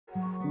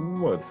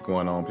What's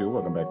going on, people?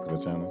 Welcome back to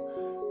the channel.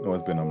 I know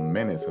it's been a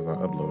minute since I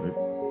uploaded,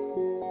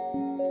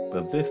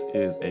 but this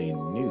is a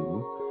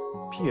new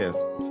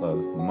PS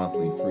Plus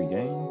monthly free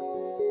game.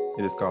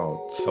 It is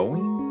called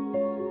TOEM.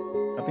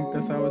 I think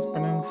that's how it's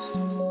pronounced.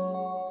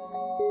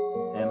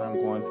 And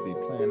I'm going to be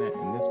playing that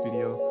in this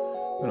video.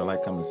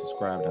 Like, comment,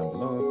 subscribe down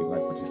below if you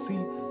like what you see,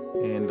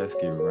 and let's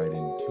get right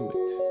into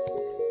it.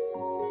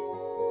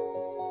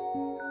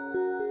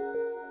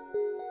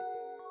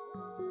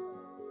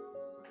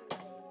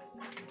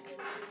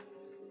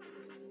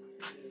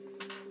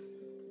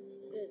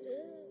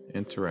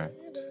 Interact.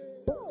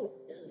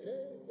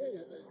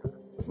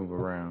 Move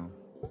around.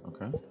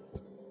 Okay.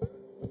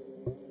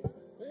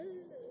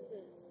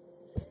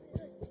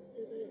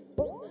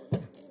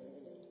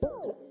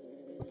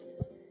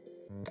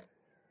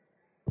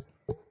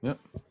 Yep.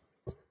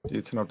 Do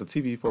you turn off the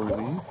TV before we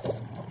leave?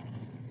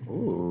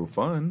 Ooh,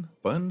 fun.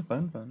 Fun.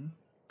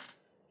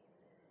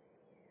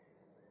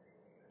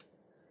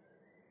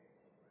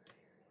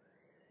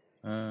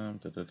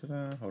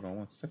 Hold on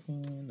one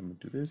second. Let me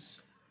do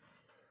this.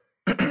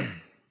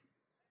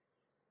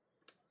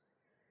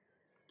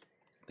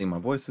 I think my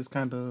voice is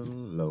kind of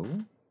low.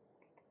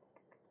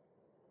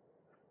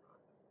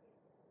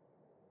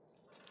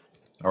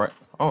 All right.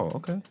 Oh,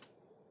 okay.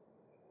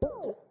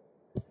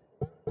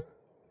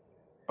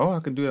 Oh, I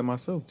can do that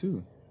myself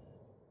too.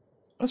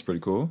 That's pretty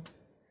cool.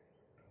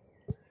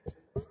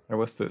 Hey,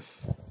 what's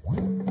this?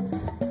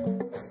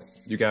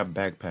 You got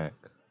backpack,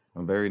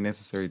 a very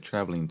necessary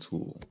traveling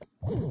tool.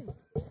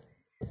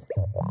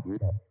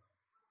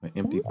 An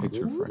empty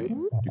picture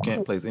frame. You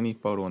can't place any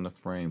photo in the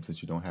frame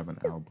since you don't have an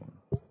album.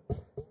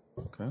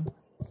 Okay.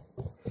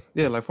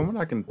 Yeah, like from what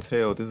I can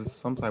tell, this is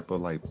some type of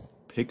like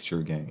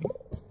picture game. I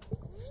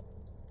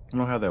don't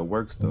know how that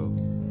works though.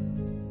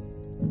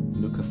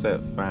 New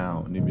cassette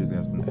found. New music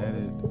has been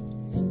added.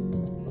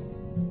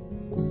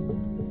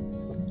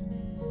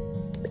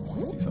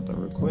 Let's see something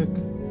real quick.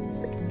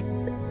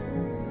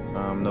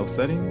 No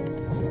settings.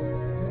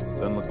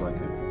 Doesn't look like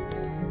it.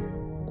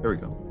 There we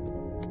go.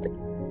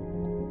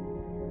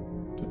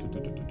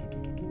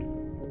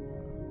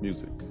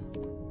 Music.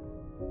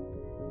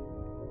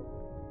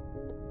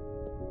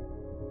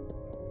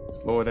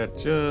 Lower that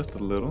just a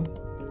little.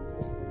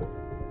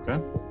 Okay.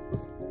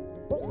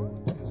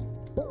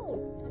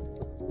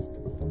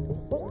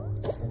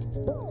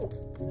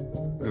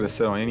 We're gonna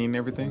set on any and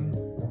everything.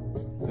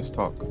 Let's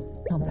talk.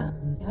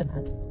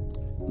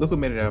 Look who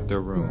made it out of their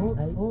room.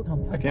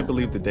 I can't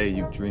believe the day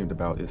you've dreamed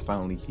about is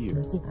finally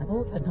here.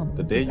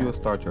 The day you'll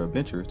start your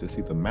adventures to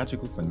see the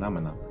magical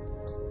phenomenon.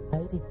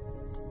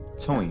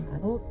 TOEM,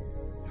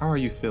 how are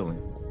you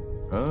feeling?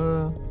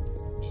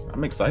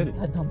 I'm excited.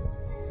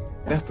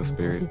 That's the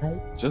spirit.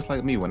 Just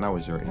like me when I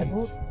was your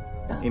age.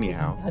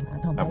 Anyhow,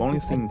 I've only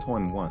seen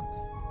TOEM once,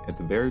 at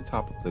the very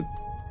top of the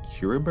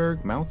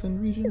Kuriberg mountain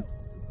region.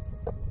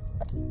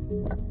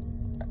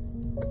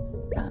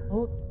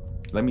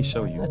 Let me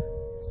show you.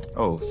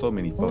 Oh, so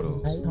many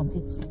photos.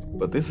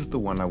 But this is the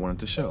one I wanted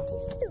to show.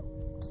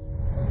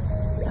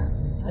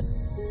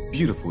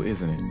 Beautiful,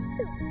 isn't it?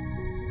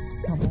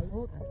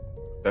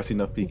 That's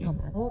enough peeking.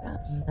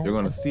 You're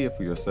going to see it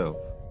for yourself,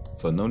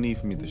 so no need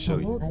for me to show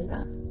you.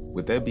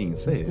 With that being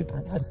said,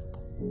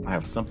 I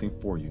have something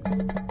for you.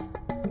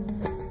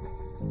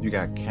 You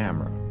got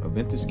camera, a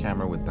vintage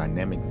camera with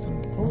dynamic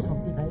zoom.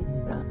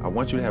 I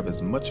want you to have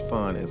as much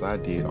fun as I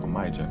did on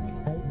my journey.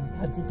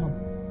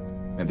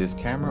 And this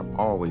camera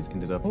always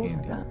ended up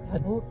handy.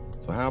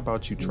 So how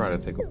about you try to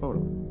take a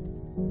photo?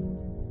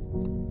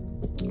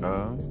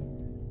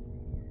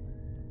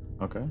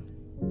 Okay.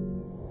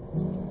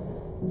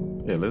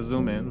 Yeah, let's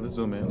zoom in.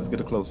 Let's get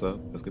a close up.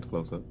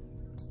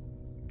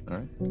 All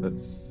right,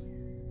 let's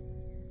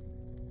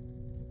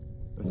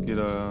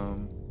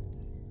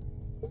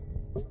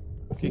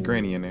get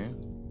Granny in there.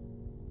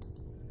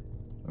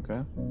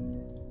 Okay.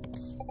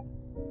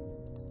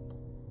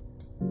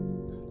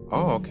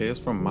 Oh, okay. It's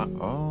from my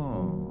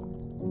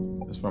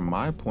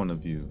point of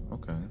view.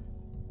 Okay.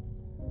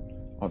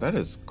 Oh, that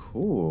is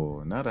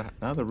cool. Now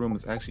the room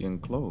is actually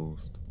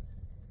enclosed.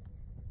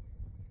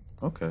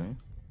 Okay.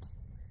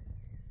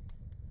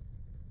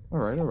 All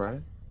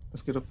right.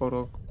 Let's get a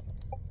photo.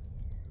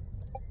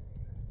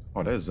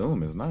 Oh, that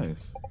zoom is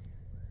nice.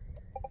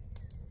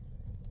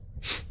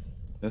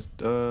 Let's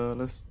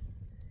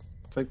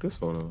take this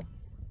photo.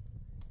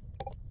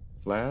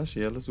 Flash?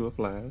 Yeah, let's do a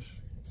flash.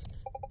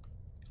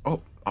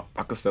 Oh,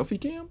 like a selfie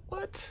cam?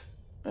 What?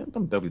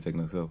 I'm definitely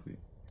taking a selfie.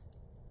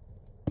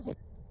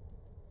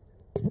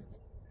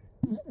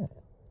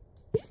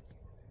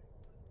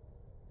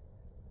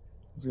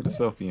 Let's get a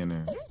selfie in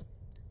there.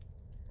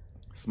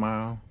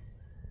 Smile.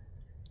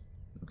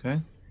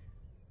 Okay.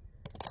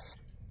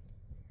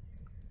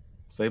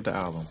 Save the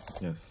album.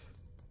 Yes.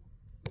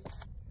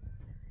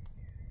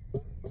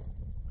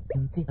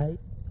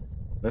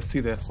 Let's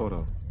see that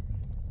photo.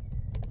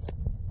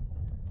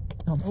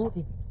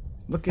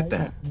 Look at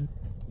that.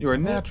 You're a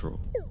natural.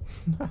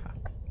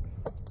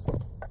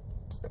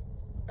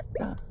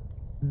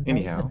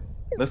 Anyhow,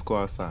 let's go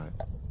outside.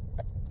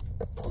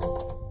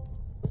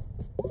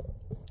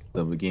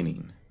 the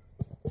beginning.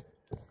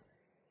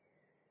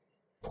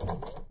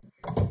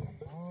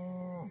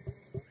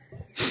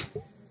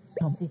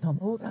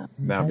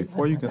 Now,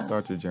 before you can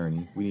start your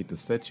journey, we need to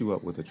set you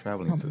up with a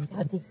traveling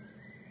system.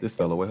 This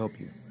fellow will help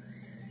you.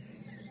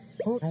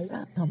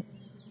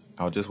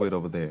 I'll just wait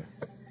over there.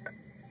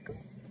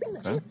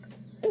 Okay?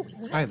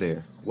 Hi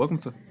there. Welcome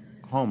to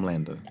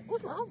Homelander.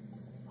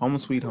 Home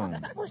sweet home.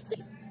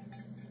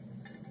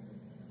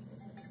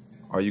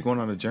 Are you going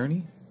on a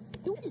journey?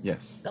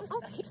 Yes.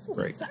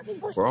 Great.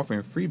 We're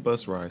offering free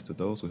bus rides to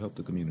those who help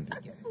the community.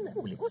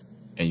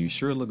 And you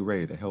sure look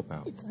ready to help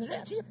out.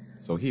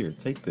 So here,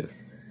 take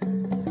this.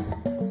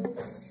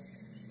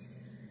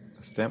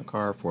 A stamp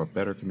card for a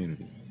better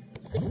community.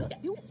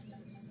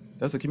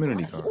 That's a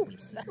community card.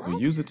 You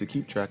use it to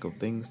keep track of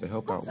things to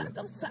help out with.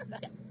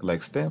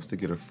 Collect stamps to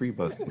get a free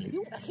bus ticket.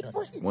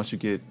 Once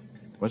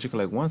you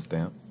collect one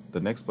stamp, the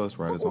next bus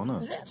ride is on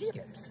us.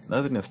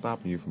 Nothing is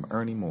stopping you from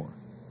earning more.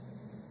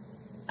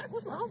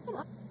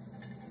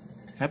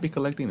 Happy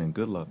collecting and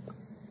good luck.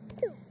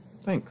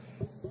 Thanks.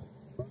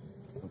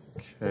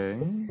 Okay.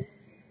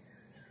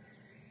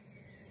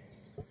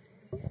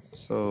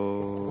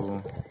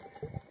 So...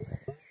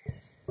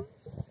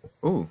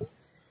 Ooh.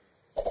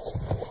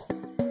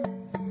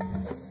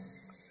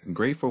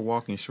 Great for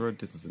walking short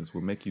distances.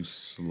 Will make you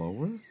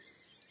slower?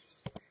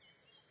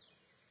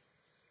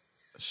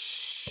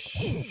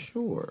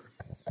 Sure.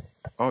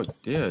 Oh,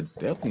 yeah,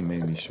 definitely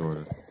made me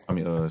shorter. I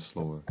mean,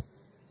 slower.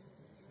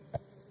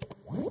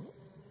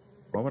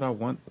 Why would I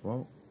want...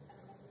 Well,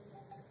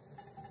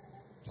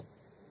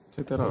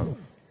 take that off.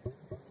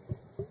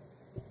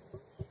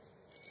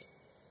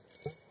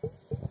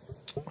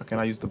 Why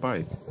can't I use the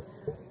bike?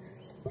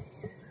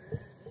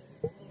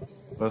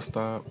 Bus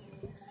stop.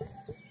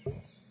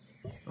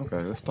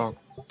 Okay, let's talk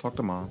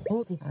to Mom.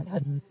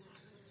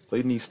 So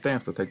you need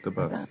stamps to take the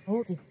bus.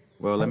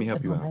 Well, let me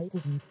help you out.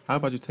 How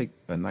about you take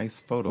a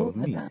nice photo of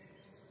me?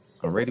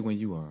 I'm ready when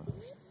you are.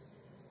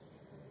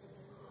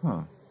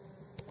 Huh.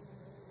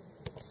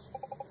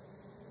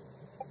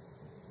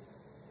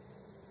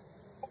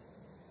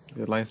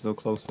 Get a nice little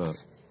close up.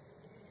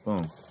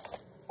 Boom.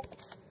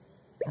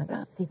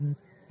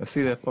 Let's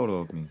see that photo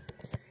of me.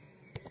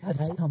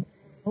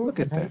 Look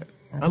at that.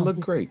 I look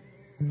great.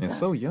 And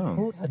so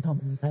young.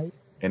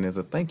 And as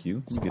a thank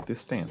you, you get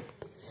this stamp.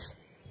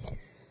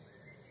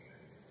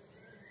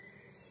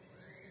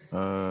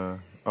 Oh,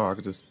 I'll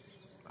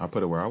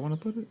put it where I want to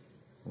put it?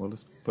 Well,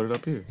 let's put it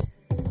up here.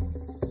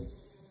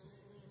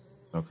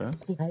 Okay.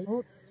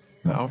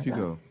 Now off you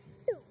go.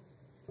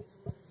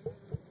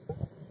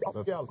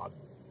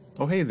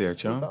 Oh, hey there,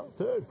 chum.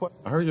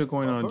 I heard you're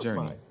going on a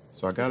journey,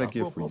 so I got a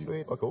gift for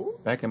you.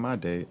 Back in my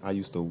day, I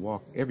used to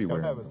walk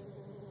everywhere.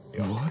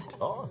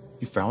 What?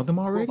 You found them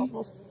already?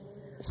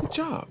 Good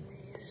job.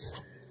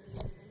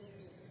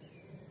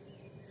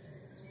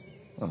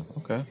 Oh,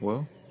 okay,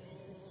 well,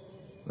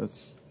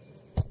 let's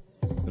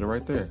put it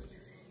right there.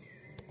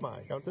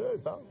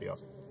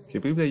 Can you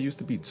believe there used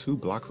to be 2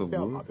 blocks of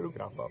wood?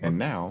 And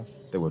now,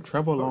 they will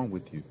travel along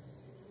with you.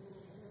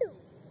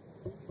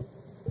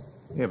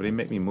 Yeah, but they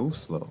make me move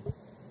slow.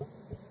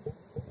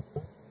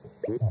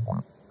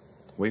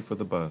 Wait for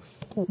the bus.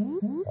 Where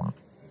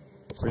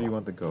do you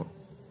want to go?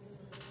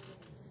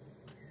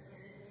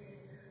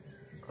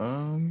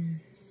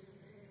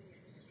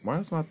 Why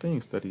is my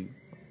thing steady?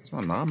 Is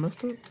my knob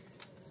messed up?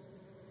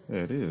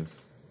 Yeah, it is.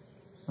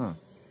 Huh.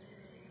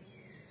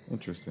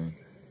 Interesting.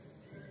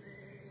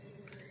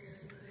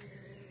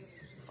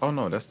 Oh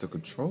no, that's the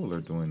controller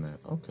doing that.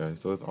 Okay,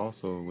 so it's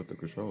also with the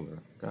controller.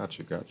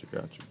 Gotcha.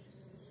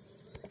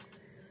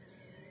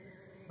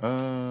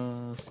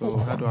 So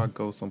how do I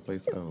go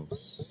someplace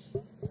else?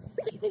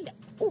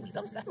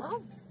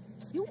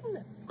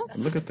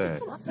 Look at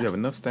that. You have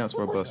enough stamps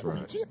for a bus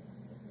ride.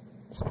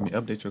 Let me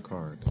update your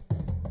card.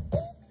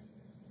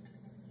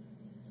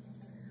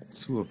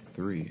 2 of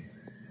 3.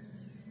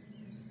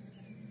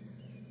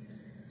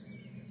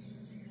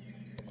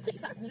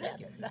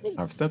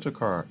 I've stamped your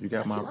card. You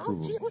got my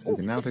approval. You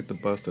can now take the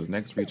bus to the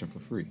next region for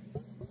free.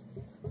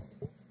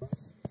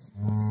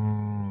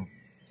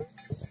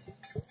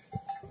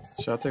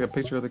 Should I take a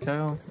picture of the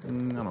cow? I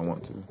don't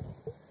want to.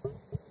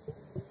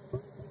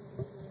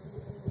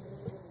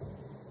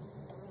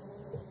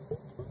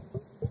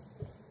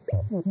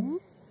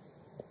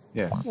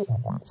 Yes.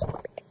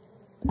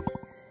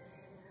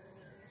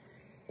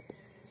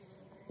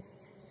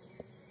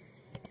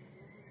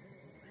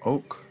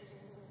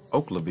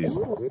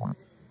 Oaklaville.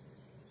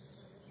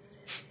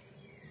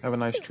 Have a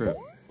nice trip.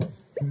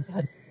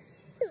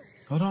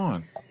 Hold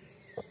on.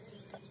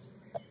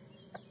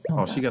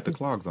 Oh, she got the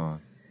clogs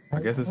on. I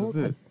guess this is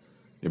it.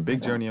 Your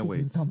big journey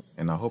awaits,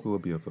 and I hope it will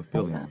be a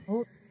fulfilling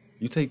one.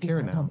 You take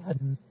care now.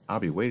 I'll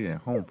be waiting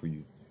at home for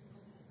you.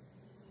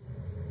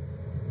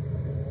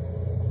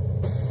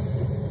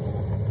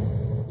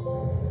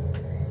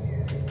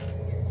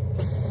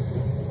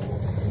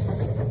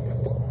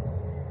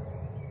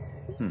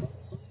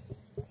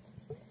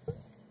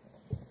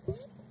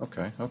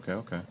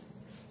 Okay.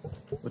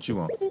 What you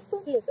want?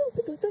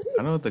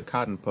 I know the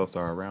cotton puffs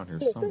are around here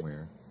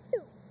somewhere.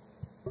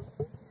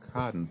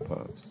 cotton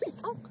puffs.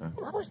 Okay.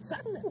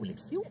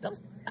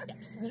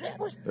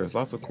 There's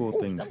lots of cool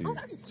things here,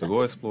 so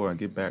go explore and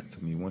get back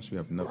to me once you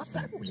have enough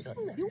stamps.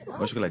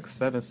 Once you get like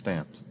 7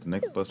 stamps, the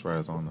next bus ride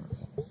is on us.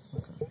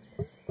 Okay.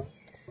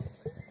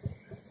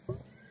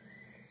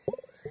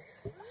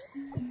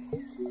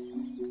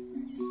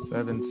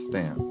 7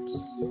 stamps.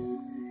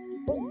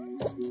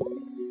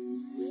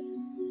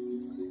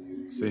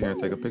 Sit here and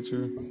take a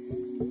picture.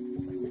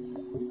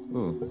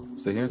 Ooh,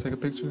 sit here and take a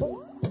picture.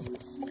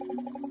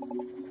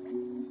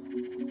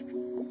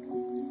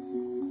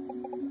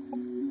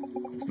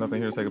 There's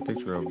nothing here to take a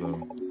picture of,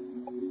 though.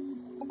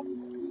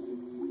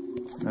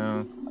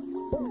 Now,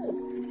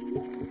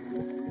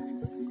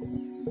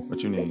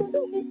 what you need?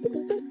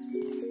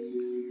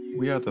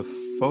 We are the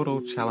Photo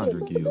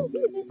Challenger Guild,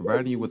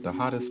 providing you with the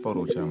hottest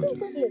photo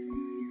challenges.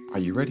 Are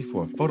you ready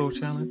for a photo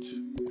challenge?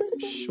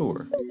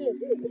 Sure.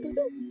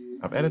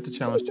 I've added the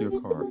challenge to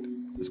your card.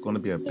 It's going to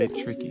be a bit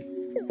tricky.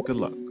 Good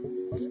luck.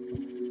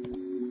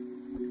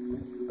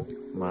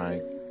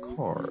 My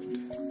card.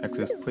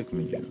 Access quick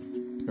menu.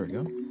 Here we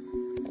go.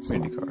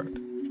 Community card.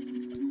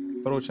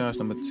 Photo challenge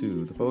number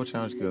 2. The Photo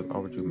Challenge Guild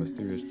offered you a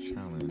mysterious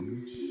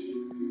challenge.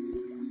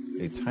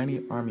 A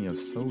tiny army of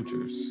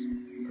soldiers.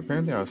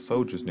 Apparently there are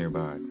soldiers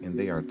nearby, and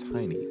they are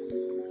tiny.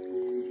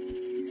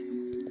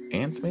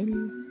 Ants, maybe?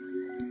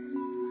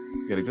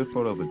 Get a good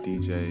photo of a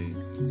DJ.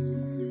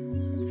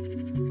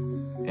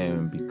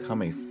 And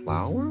become a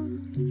flower?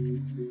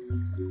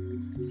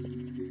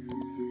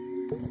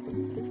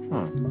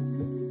 Huh.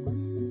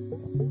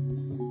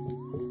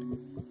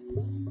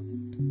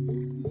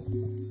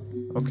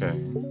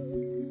 Okay.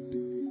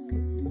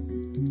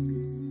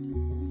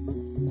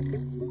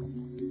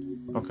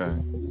 Okay.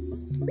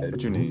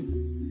 What you need?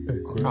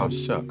 Oh,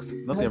 shucks.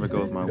 Nothing ever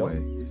goes my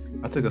way.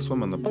 I took a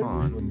swim in the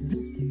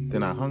pond.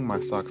 Then I hung my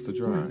socks to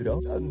dry.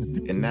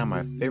 And now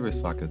my favorite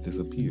sock has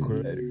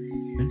disappeared.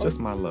 Just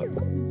my luck.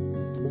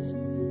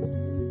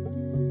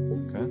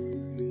 Okay.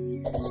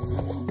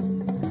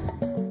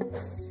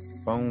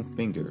 Foam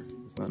finger.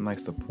 It's not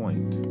nice to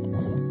point.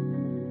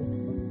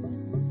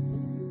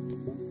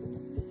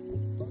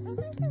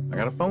 I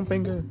got a foam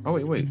finger? Oh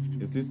wait.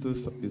 Is this the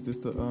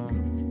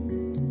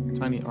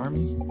tiny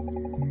army?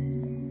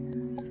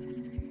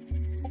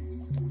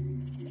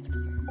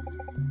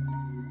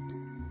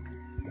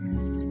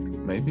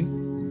 Maybe?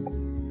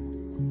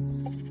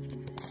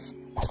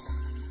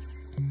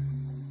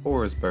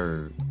 Forest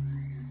bird.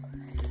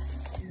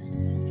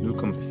 New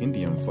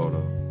compendium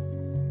photo.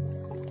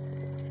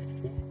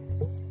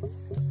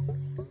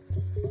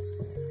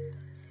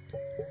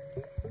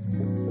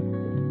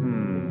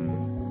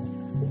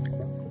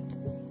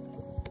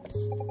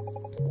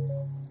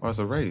 Oh, it's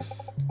a race.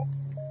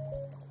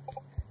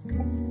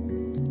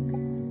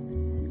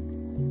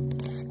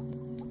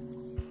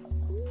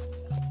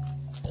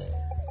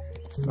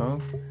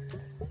 Oh.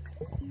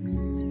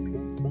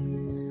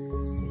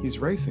 He's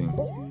racing.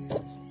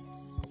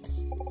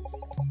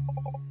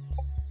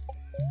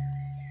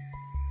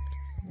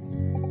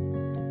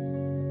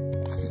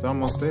 He's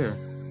almost there.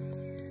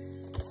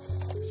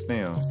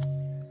 Snail.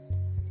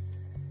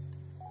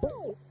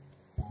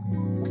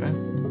 Okay.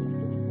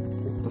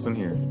 What's in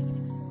here?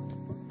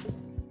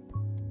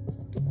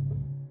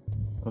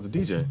 Oh, it's a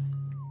DJ.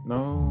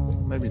 No,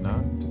 maybe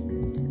not.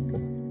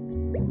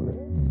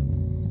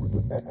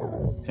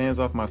 Hands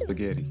off my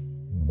spaghetti.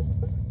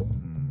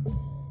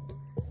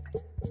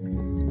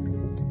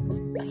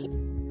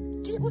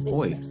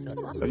 Boy,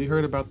 have you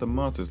heard about the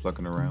monsters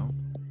lurking around?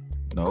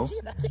 No?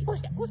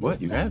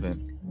 What, you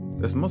haven't?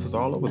 There's monsters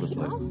all over the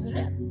place.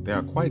 They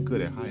are quite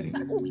good at hiding.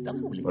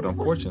 But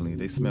unfortunately,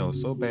 they smell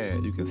so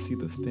bad you can see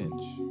the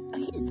stench.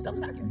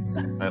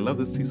 I'd love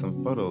to see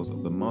some photos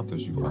of the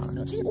monsters you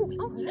find.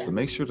 So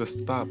make sure to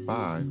stop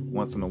by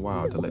once in a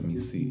while to let me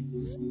see.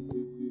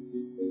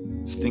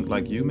 Stink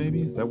like you,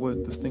 maybe? Is that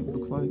what the stink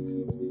looks like?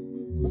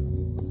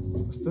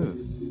 What's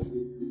this?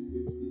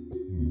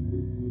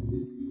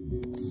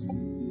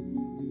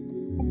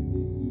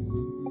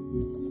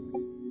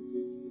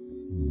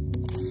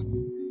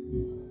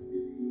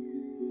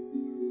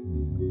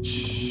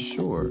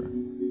 Sure.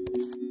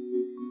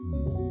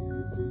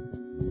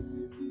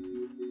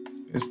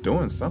 It's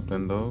doing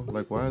something though.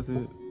 Like, why is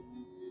it?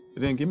 It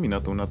didn't give me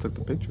nothing when I took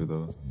the picture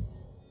though.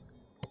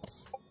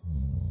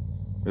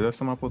 Is that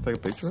something I'm supposed to take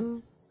a picture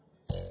of?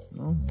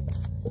 No?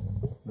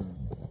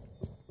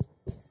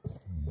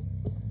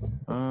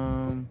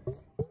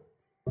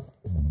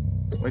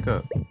 Wake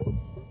up.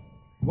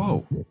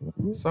 Whoa.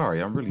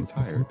 Sorry, I'm really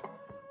tired.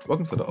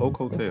 Welcome to the Oak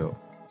Hotel.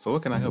 So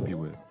what can I help you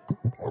with?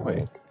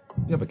 Wait,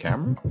 you have a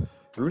camera?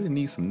 We really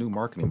need some new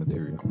marketing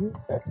material.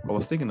 I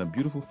was thinking a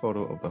beautiful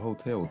photo of the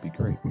hotel would be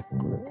great.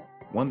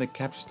 One that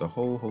captures the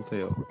whole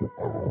hotel.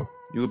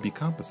 You would be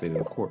compensated,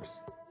 of course.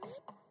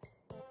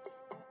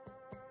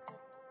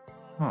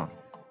 Huh.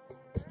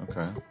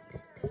 Okay.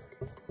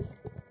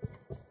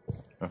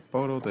 A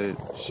photo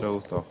that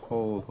shows the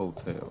whole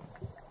hotel.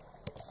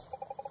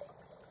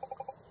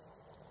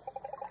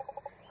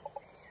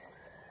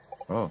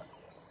 Oh.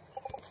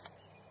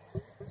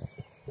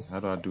 How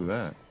do I do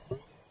that?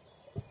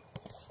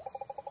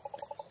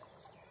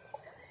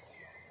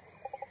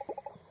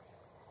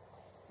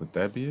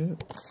 Would that be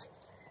it?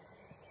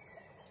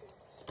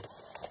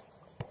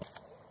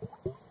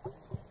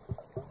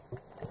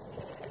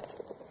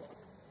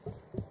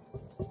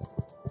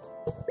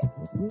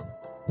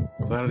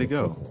 So how did it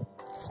go?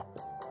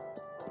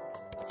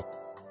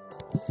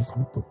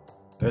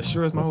 That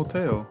sure is my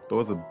hotel,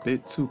 though it's a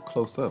bit too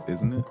close up,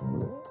 isn't it?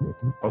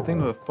 I'll think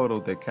of a photo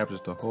that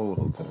captures the whole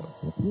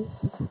hotel.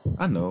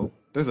 I know,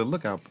 there's a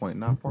lookout point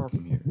not far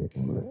from here.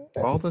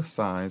 All the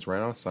signs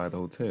right outside the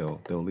hotel,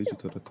 they'll lead you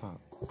to the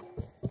top.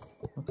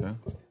 Okay.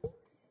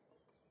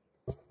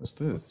 What's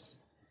this?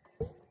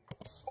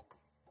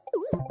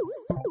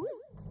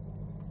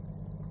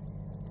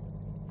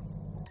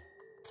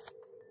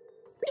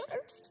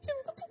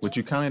 Would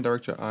you kindly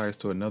direct your eyes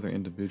to another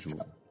individual?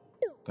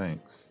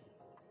 Thanks.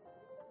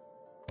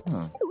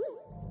 Huh.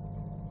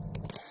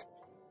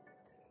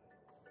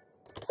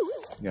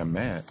 You got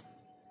mad.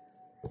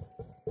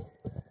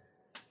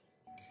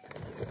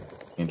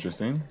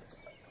 Interesting.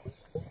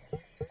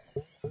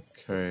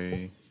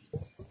 Okay.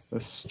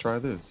 Let's try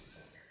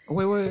this. Oh,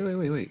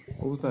 wait.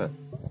 What was that?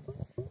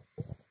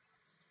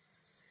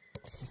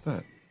 What's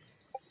that?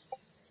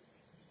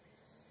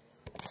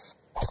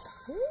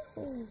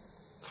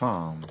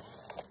 Tom.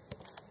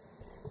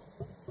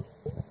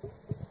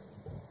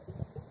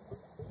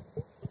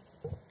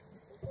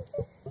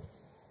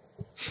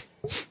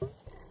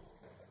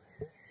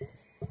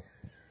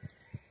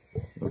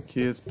 Little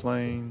kids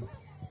playing.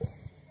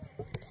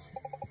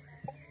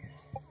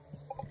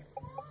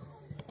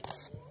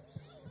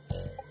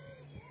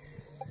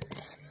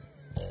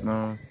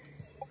 No.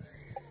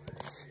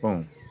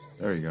 Boom.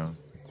 There you go.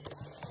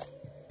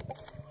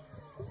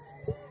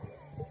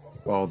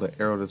 Oh, the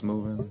arrow that's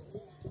moving.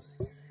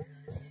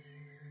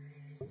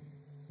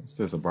 What's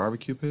this, a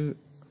barbecue pit?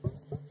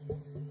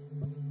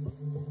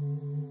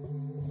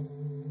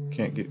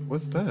 Can't get,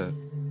 what's that?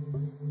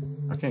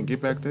 I can't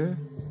get back there?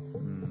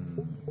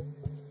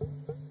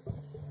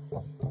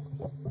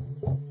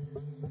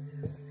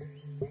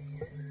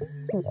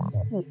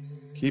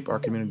 Keep our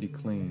community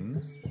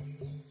clean.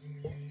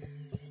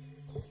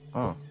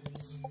 Oh.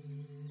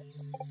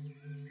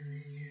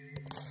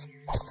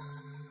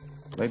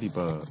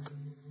 Ladybug.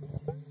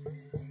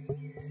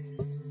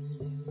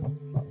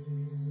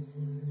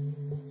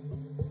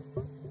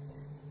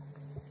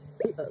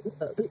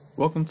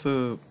 Welcome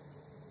to...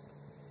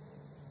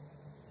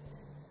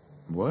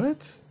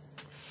 What?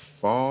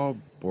 Fall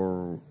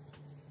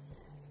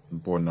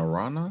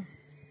Bornarana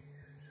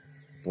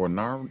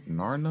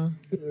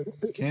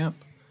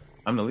camp?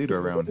 I'm the leader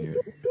around here.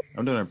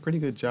 I'm doing a pretty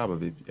good job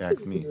of it, if you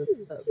ask me.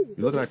 You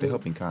look like the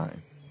helping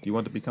kind. Do you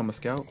want to become a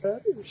scout?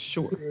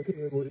 Sure.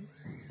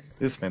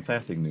 This is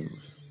fantastic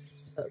news.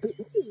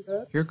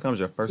 Here comes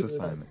your first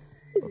assignment.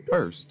 But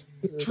first,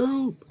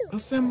 troop,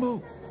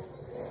 assemble!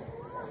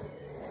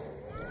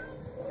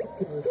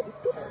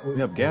 We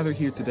have gathered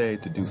here today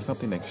to do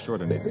something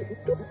extraordinary.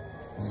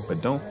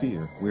 But don't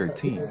fear, we're a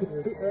team.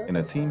 And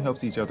a team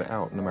helps each other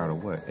out no matter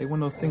what. Hey,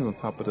 one of those things on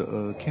top of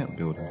the camp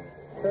building.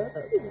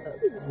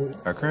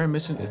 Our current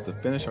mission is to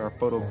finish our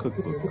photo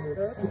cookbook.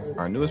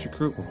 Our newest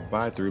recruit will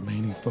provide the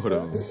remaining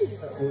photos.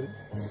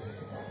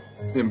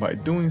 And by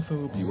doing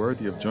so, be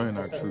worthy of joining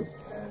our troop.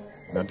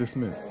 Now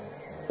dismiss.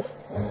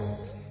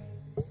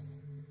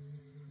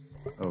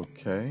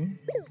 Okay.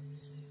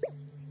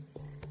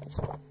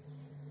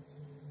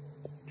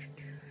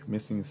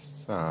 Missing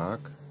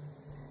sock.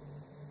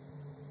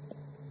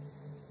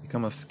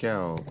 Become a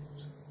scout.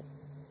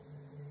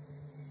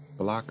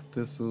 Block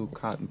thistle,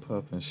 cotton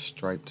puff, and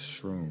striped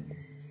shroom.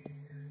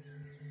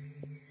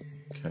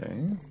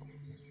 Okay.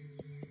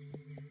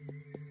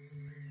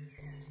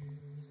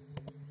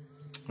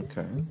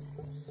 Okay.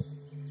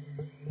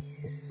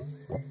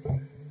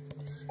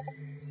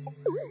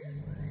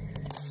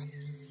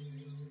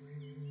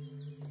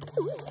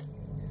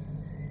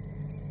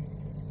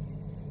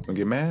 Don't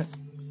get mad?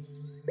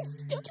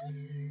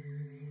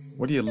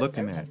 What are you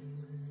looking at?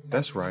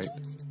 That's right.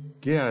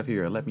 Get out of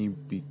here and let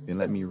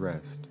me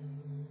rest.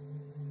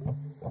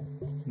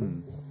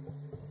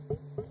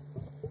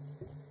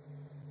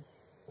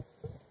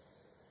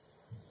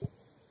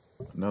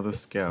 Another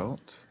scout.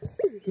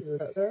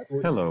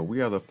 Hello,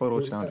 we are the photo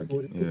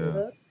challenger.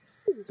 Yeah.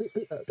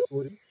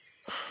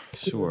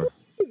 Sure.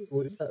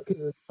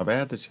 I've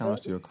added the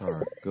challenge to your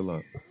card. Good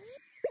luck.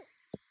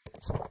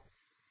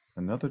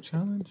 Another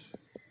challenge?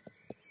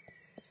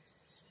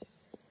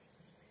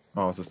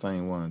 Oh, it's the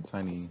same one.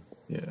 Tiny,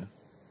 yeah.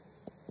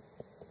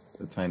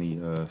 The tiny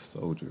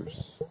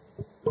soldiers.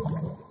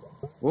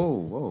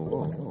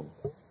 Whoa.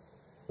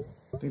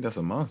 I think that's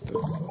a monster.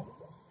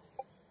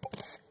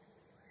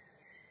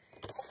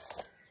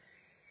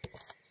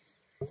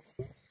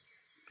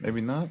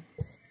 Maybe not?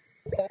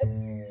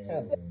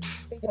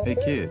 Psst. Hey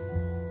kid,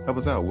 help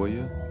us out, will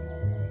you?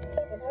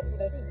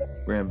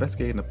 We're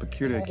investigating a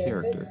peculiar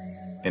character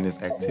and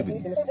his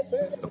activities.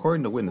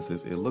 According to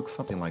witnesses, it looks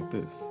something like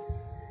this.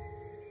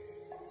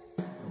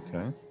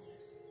 Okay.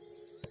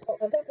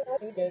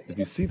 If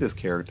you see this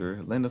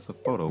character, lend us a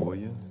photo, will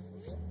you?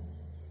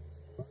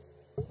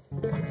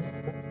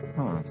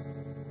 Huh.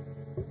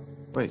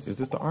 Wait, is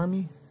this the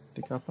army? I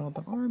think I found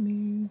the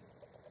army.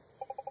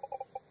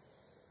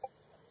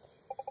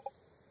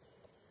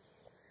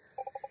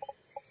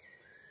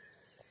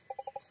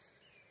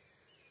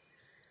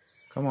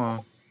 Come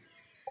on.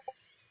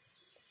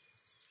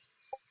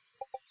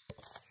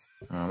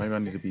 Maybe I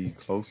need to be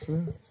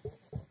closer.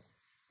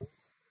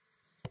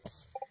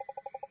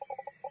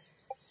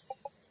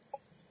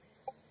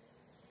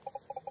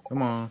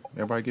 Come on,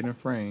 everybody get in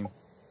frame.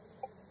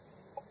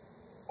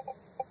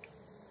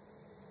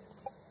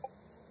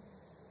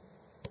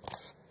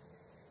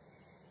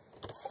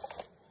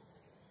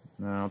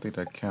 No, I don't think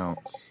that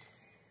counts.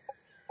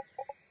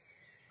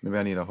 Maybe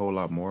I need a whole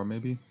lot more,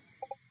 maybe?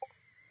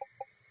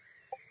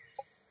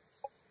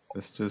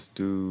 Let's just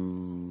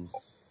do...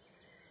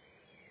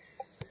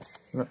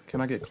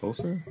 Can I get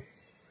closer?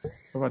 What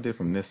if I did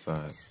from this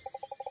side?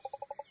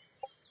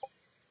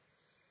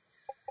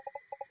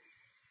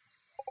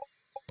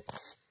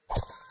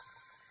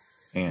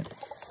 Ant.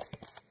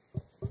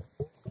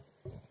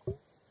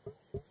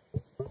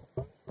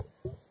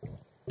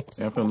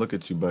 Yeah, I'm gonna look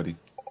at you, buddy.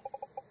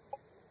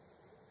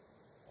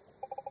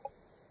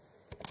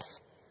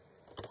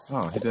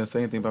 Oh, he didn't say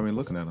anything about me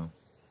looking at him.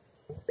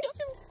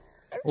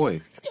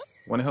 Oi,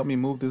 wanna help me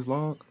move this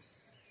log?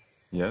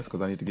 Yes,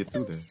 because I need to get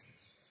through there.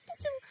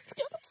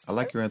 I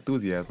like your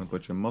enthusiasm,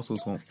 but your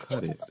muscles won't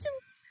cut it.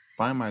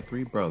 Find my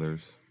 3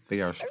 brothers.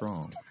 They are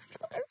strong.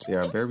 They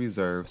are very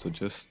reserved, so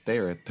just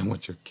stare at them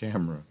with your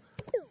camera.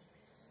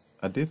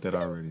 I did that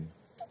already.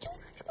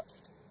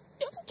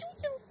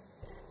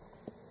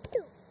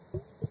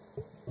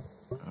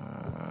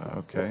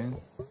 Okay.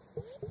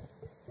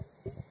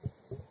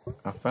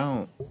 I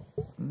found...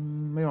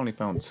 maybe I only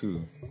found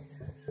 2.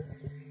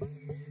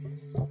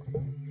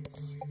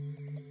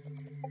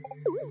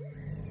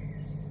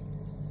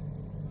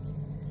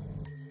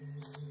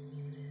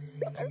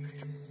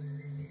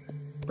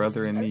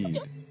 Brother in need.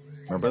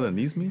 My brother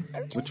needs me?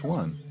 Which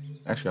one?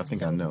 Actually, I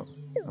think I know.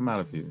 I'm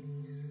out of here.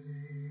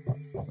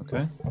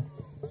 Okay?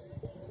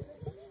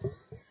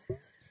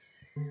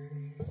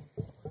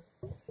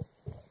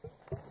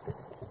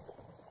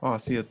 Oh, I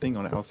see a thing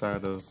on the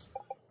outside of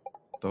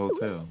the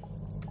hotel.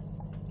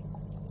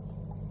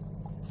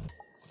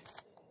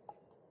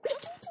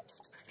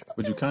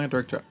 Would you kindly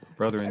direct your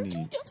brother in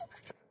need?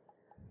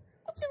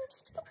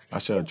 I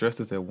shall address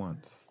this at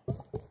once.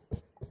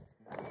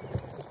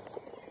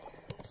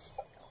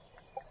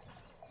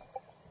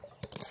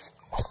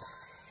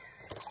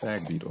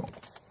 Stag beetle.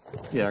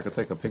 Yeah, I could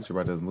take a picture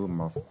by just moving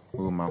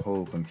my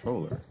whole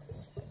controller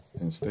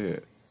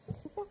instead.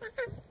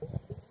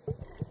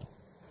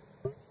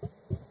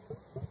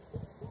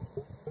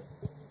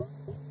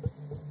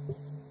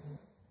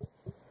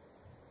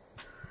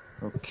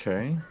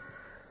 Okay.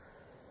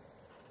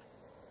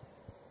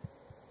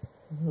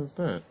 What is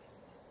that?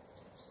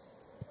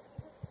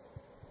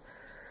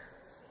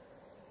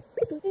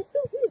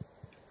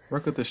 Where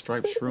could the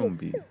striped shroom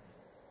be?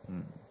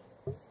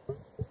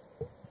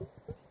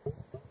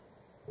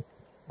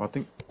 Well, I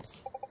think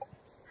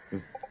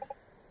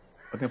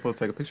I'm supposed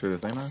to take a picture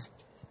of this, ain't I?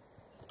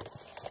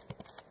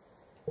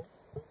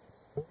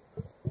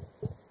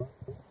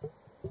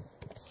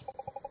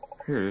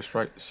 Here, this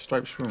striped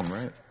shroom,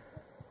 right?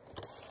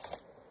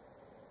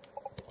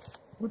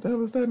 What the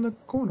hell is that in the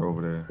corner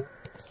over there?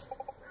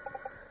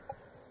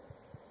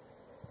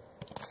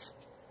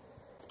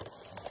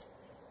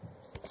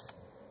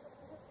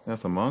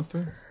 That's a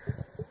monster?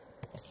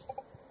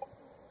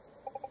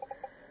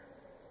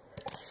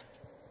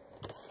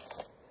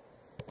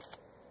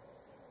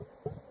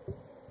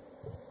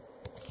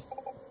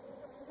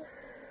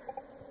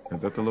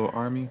 Is that the little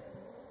army?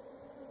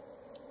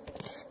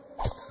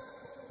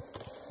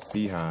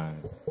 Beehive.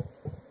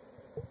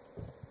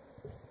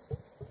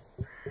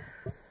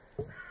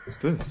 What's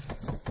this?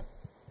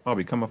 I'll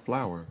become a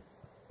flower.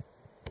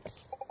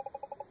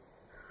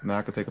 Now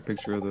I can take a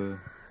picture of the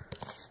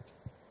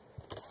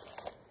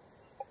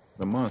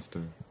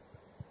monster.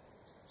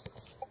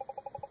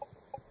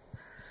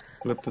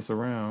 Flip this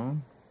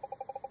around.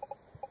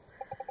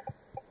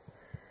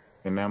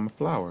 And now I'm a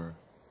flower.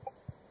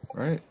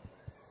 Right?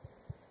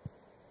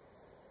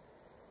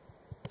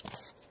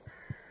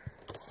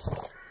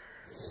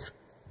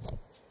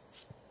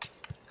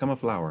 Become a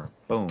flower.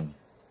 Boom.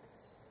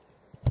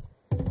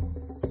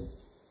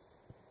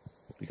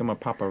 Become a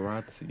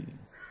paparazzi.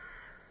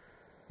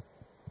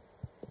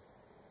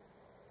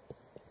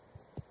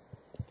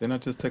 Then I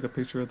just take a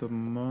picture of the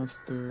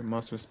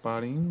monster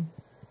spotting.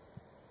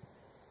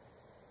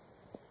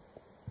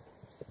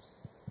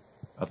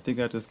 I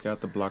think I just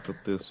got the block of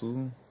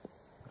thistle.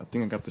 I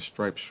think I got the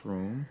striped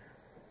shroom.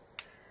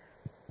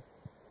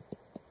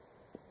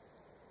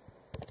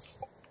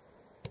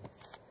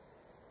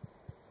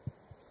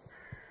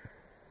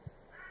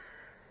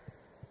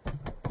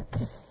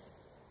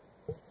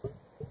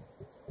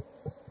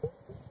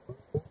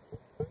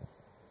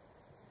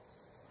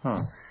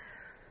 Huh.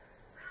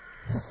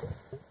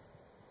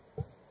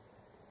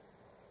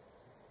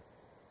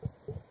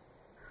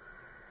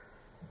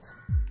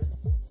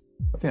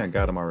 I think I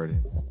got him already.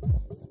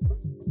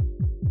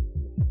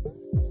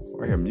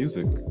 I hear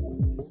music.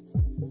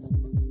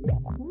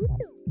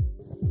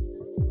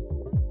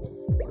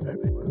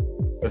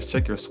 Let's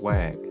check your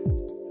swag.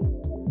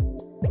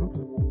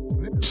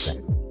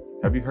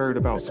 Have you heard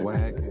about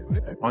swag?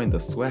 Only the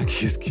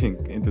swaggiest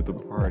can enter the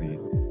party.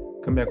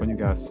 Come back when you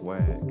got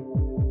swag.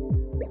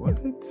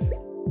 What?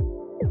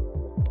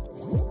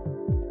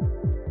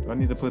 Do I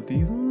need to put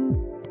these on?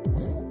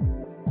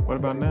 What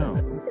about now?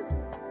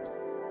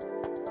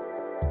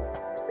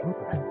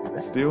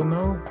 Still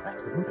no?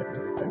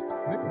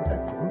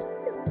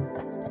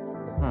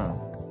 Huh.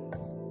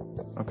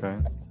 Okay.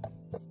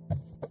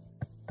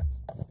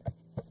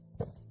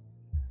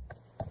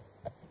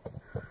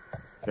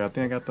 Okay, I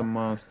think I got the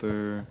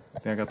monster. I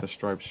think I got the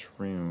striped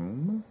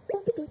shroom.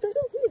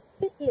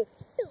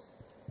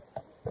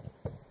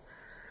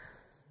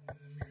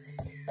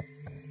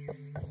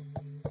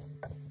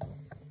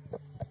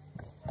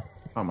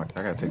 Oh my,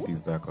 I gotta take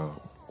these back off.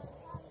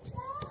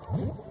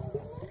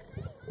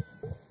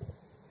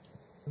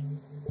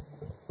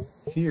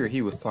 Here,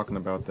 he was talking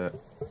about that.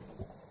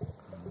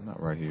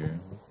 Not right here.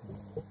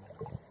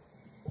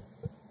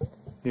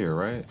 Here,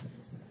 right?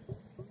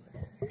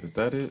 Is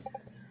that it?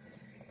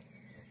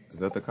 Is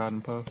that the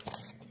cotton puff?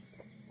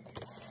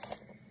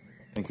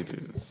 I think it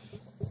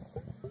is.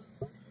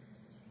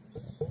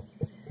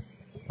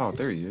 Oh,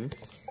 there he is.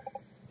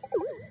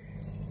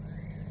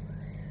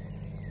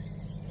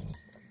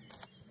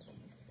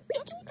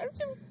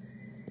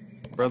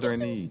 Brother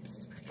in need.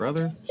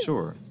 Brother?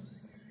 Sure.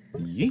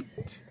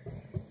 Yeet.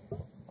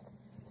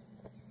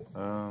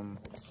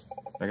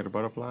 I got a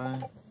butterfly.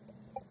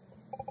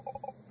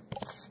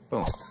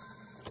 Boom.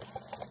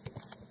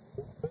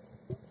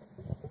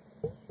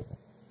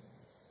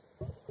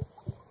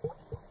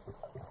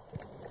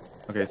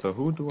 Okay, so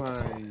who do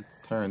I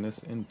turn this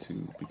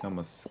into? Become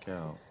a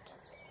scout.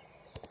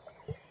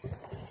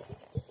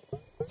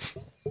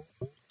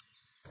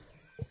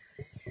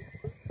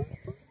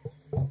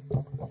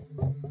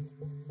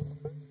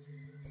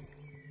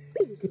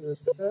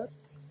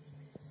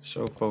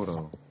 Show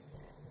photo.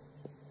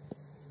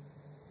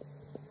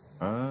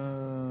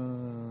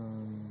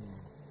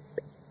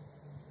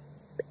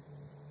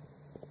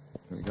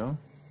 Here we go.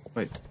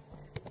 Wait.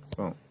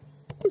 Boom.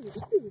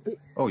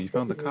 Oh, you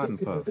found the cotton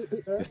puff.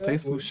 It's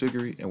tasteful,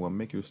 sugary, and will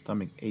make your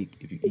stomach ache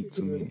if you eat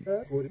too many.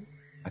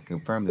 I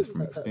confirm this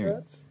from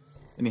experience.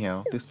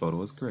 Anyhow, this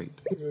photo is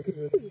great.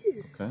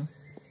 Okay.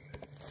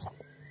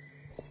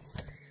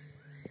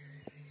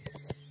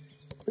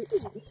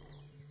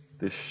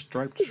 This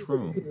striped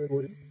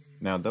shroom.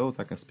 Now those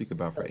I can speak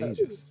about for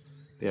ages.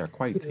 They are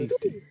quite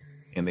tasty,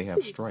 and they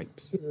have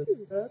stripes.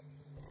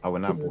 I will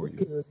not bore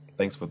you.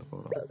 Thanks for the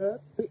photo.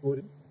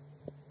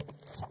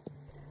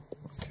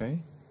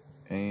 Okay.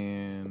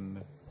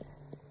 And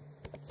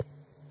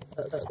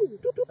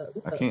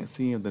I can't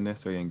see the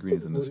necessary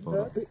ingredients in this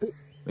photo.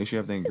 Make sure you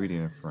have the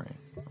ingredient in frame.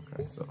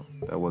 Okay, so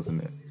that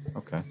wasn't it.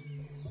 Okay.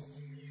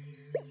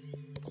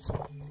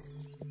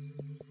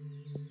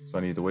 So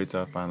I need to wait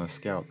till I find a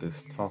scout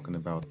that's talking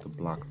about the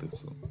block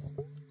thistle.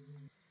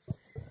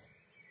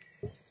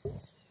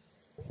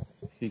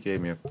 He gave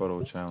me a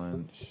photo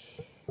challenge.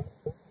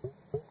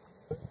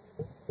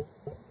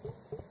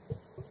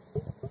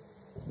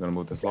 You gonna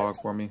move this log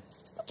for me?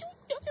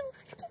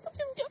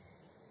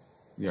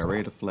 We are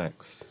ready to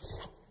flex.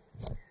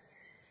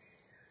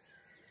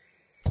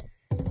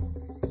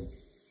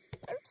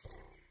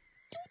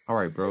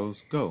 Alright,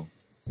 bros, go.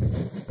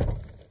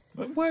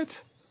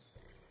 What?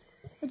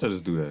 How'd y'all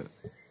just do that?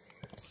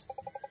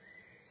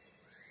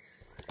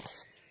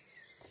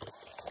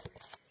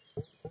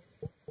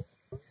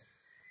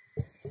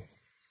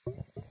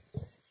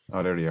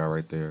 Oh, there they are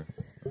right there.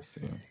 Let's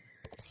see them.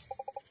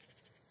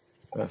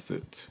 That's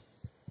it.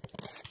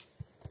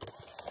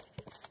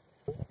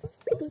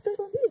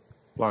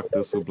 Block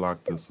thistle,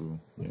 block thistle.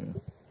 Yeah.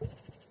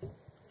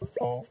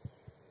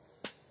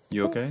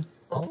 You okay?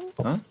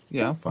 Huh?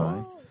 Yeah, I'm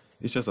fine.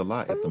 It's just a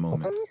lot at the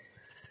moment.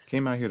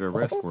 Came out here to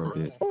rest for a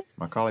bit.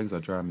 My colleagues are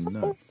driving me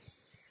nuts.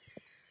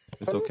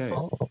 It's okay.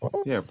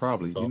 Yeah,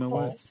 probably. You know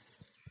what?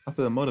 I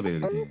feel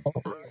motivated again.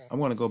 I'm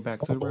gonna go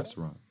back to the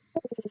restaurant.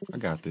 I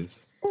got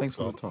this. Thanks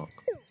for the talk.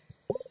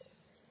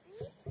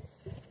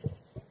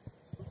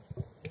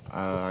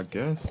 I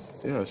guess.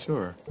 Yeah,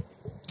 sure.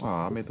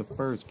 Aw, I made the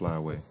birds fly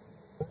away.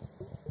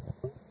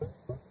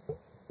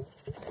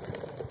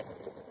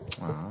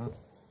 Aw.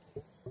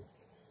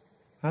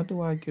 How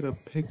do I get a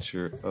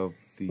picture of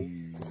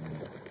the...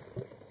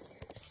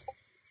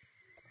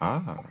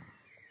 Ah.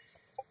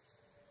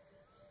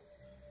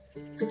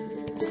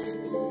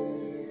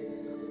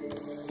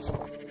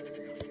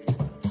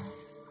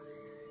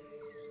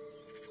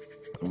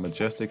 A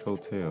majestic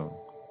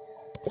hotel.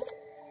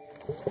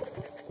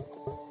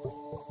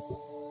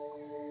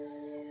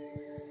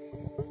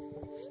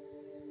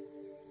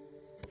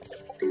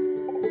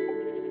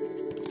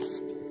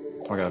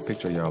 I got a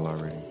picture of y'all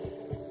already.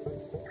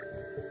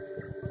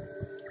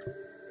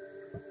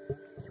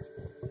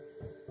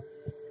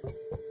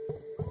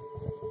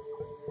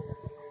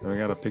 I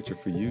got a picture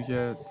for you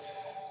yet.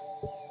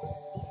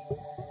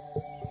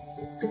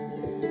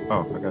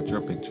 Oh, I got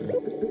your picture.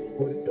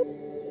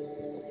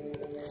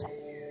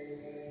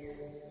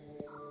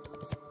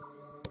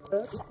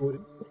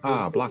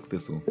 Ah, block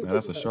thistle. Now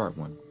that's a sharp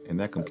one, and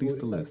that completes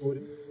the list.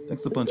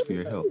 Thanks a bunch for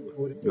your help.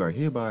 You are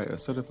hereby a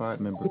certified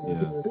member.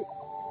 Yeah,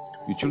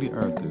 you truly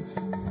earned this.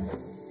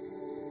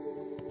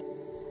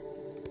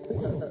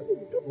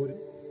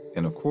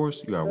 And of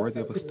course, you are worthy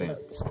of a stamp.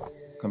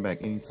 Come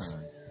back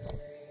anytime.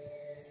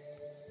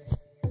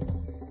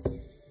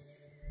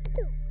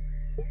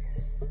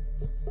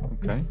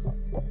 Okay.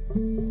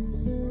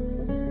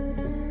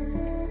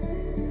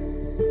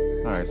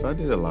 Alright, so I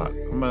did a lot.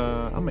 I'm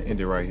gonna end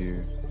it right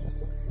here.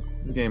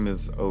 This game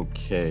is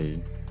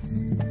okay.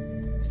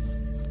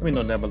 Let me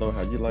know down below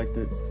how you liked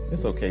it.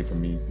 It's okay for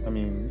me. I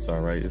mean, it's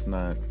alright. It's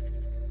not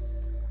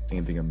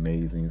anything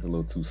amazing. It's a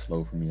little too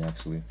slow for me,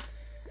 actually.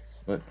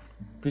 But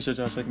appreciate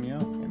y'all checking me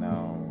out, and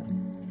I'll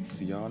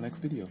see y'all next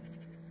video.